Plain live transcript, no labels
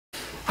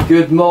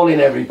Good morning,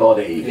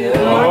 everybody. Good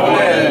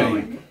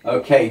morning.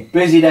 Okay,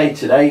 busy day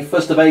today.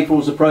 1st of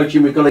April's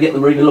approaching. We've got to get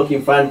them really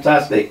looking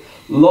fantastic.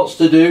 Lots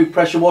to do.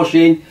 Pressure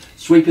washing,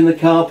 sweeping the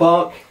car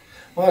park.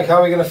 Mike, how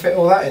are we going to fit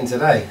all that in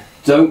today?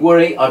 Don't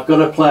worry, I've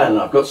got a plan.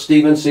 I've got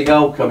Stephen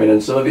Seagull coming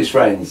and some of his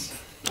friends.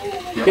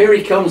 Here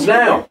he comes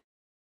now.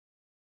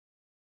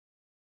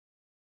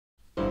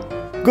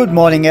 Good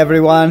morning,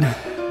 everyone.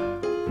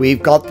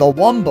 We've got the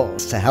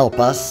Wombles to help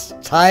us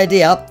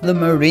tidy up the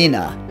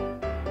marina.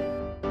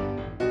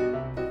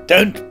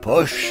 Don't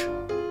push.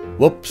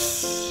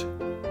 Whoops.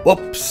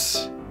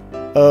 Whoops.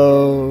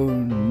 Oh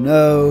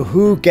no,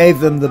 who gave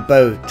them the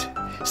boat?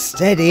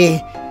 Steady.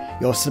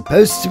 You're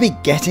supposed to be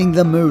getting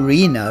the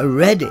marina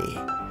ready,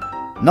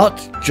 not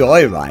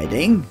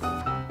joyriding.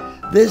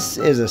 This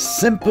is a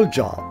simple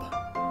job.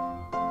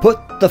 Put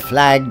the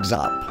flags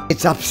up.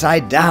 It's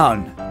upside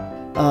down.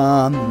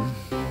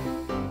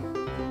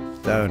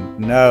 Don't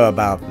know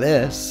about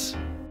this.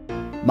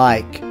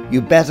 Mike,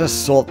 you better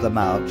sort them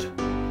out.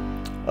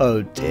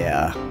 Oh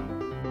dear.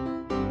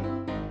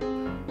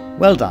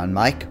 Well done,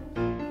 Mike.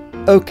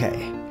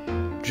 Okay,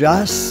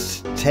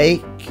 just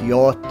take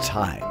your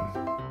time.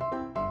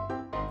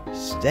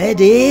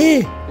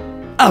 Steady.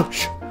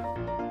 Ouch!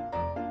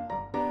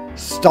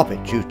 Stop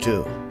it, you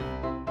two.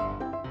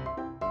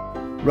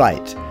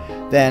 Right,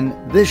 then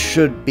this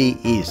should be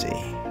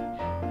easy.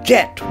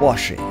 Jet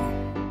washing.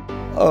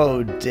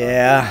 Oh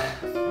dear.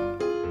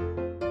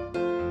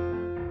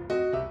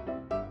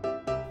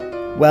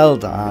 Well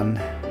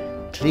done.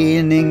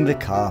 Cleaning the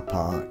car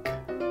park.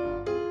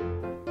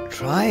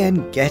 Try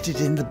and get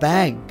it in the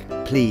bag,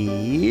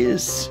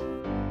 please.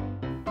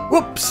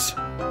 Whoops!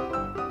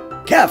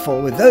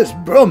 Careful with those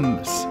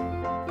brooms.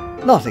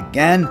 Not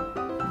again.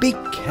 Be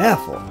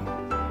careful.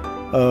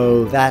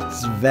 Oh,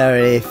 that's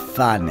very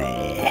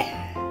funny.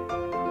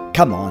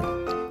 Come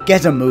on,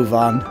 get a move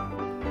on.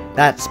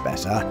 That's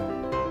better.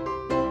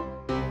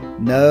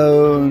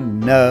 No,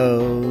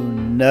 no,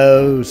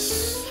 no.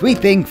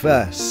 Sweeping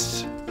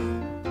first.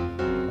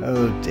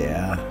 Oh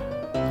dear.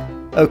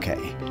 Okay,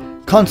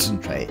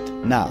 concentrate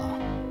now.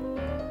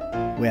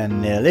 We're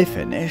nearly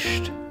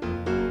finished.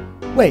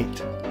 Wait,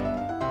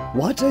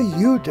 what are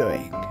you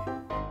doing?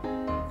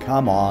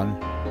 Come on,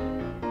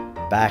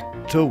 back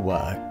to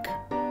work.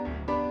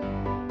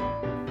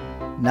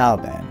 Now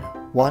then,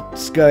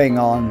 what's going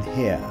on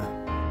here?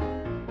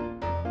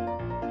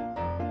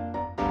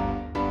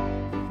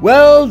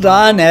 Well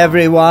done,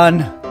 everyone.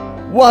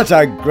 What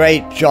a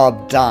great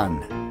job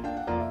done.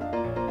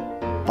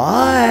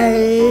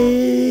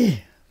 Bye.